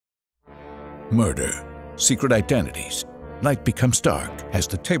murder, secret identities. Night becomes dark as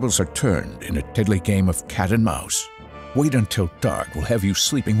the tables are turned in a deadly game of cat and mouse. Wait Until Dark will have you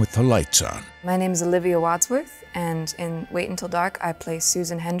sleeping with the lights on. My name is Olivia Wadsworth, and in Wait Until Dark I play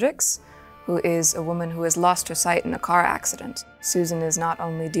Susan Hendrix, who is a woman who has lost her sight in a car accident. Susan is not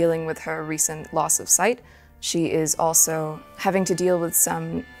only dealing with her recent loss of sight, she is also having to deal with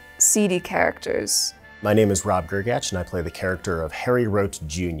some seedy characters. My name is Rob Gergach, and I play the character of Harry Rote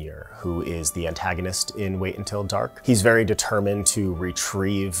Jr., who is the antagonist in Wait Until Dark. He's very determined to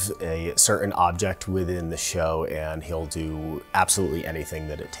retrieve a certain object within the show, and he'll do absolutely anything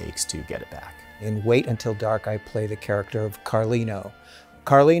that it takes to get it back. In Wait Until Dark, I play the character of Carlino.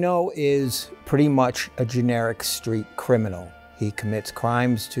 Carlino is pretty much a generic street criminal. He commits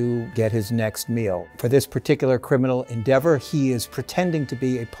crimes to get his next meal. For this particular criminal endeavor, he is pretending to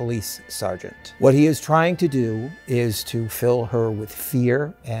be a police sergeant. What he is trying to do is to fill her with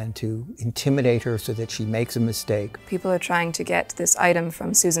fear and to intimidate her so that she makes a mistake. People are trying to get this item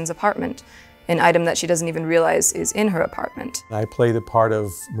from Susan's apartment, an item that she doesn't even realize is in her apartment. I play the part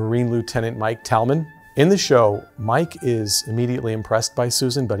of Marine Lieutenant Mike Talman. In the show, Mike is immediately impressed by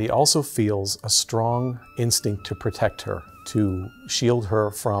Susan, but he also feels a strong instinct to protect her, to shield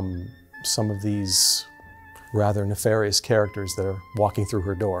her from some of these rather nefarious characters that are walking through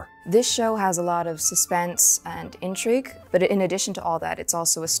her door. This show has a lot of suspense and intrigue, but in addition to all that, it's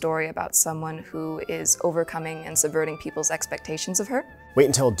also a story about someone who is overcoming and subverting people's expectations of her. Wait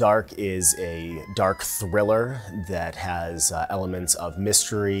Until Dark is a dark thriller that has elements of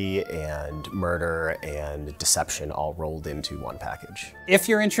mystery and murder and deception all rolled into one package. If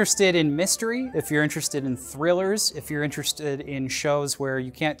you're interested in mystery, if you're interested in thrillers, if you're interested in shows where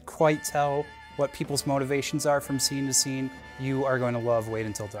you can't quite tell what people's motivations are from scene to scene, you are going to love Wait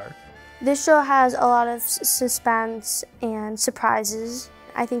Until Dark. This show has a lot of suspense and surprises.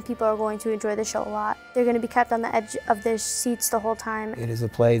 I think people are going to enjoy the show a lot. They're going to be kept on the edge of their seats the whole time. It is a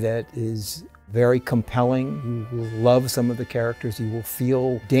play that is very compelling. You will love some of the characters. You will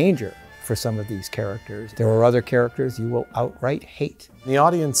feel danger for some of these characters. There are other characters you will outright hate. The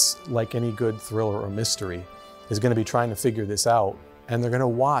audience, like any good thriller or mystery, is going to be trying to figure this out, and they're going to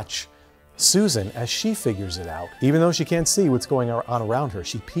watch Susan as she figures it out. Even though she can't see what's going on around her,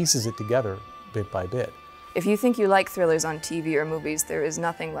 she pieces it together bit by bit. If you think you like thrillers on TV or movies, there is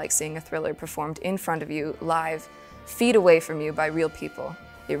nothing like seeing a thriller performed in front of you, live, feet away from you by real people.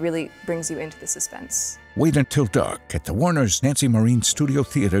 It really brings you into the suspense. Wait Until Dark at the Warner's Nancy Marine Studio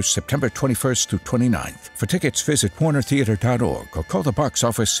Theater, September 21st through 29th. For tickets, visit warnertheater.org or call the box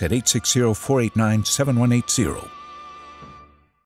office at 860-489-7180.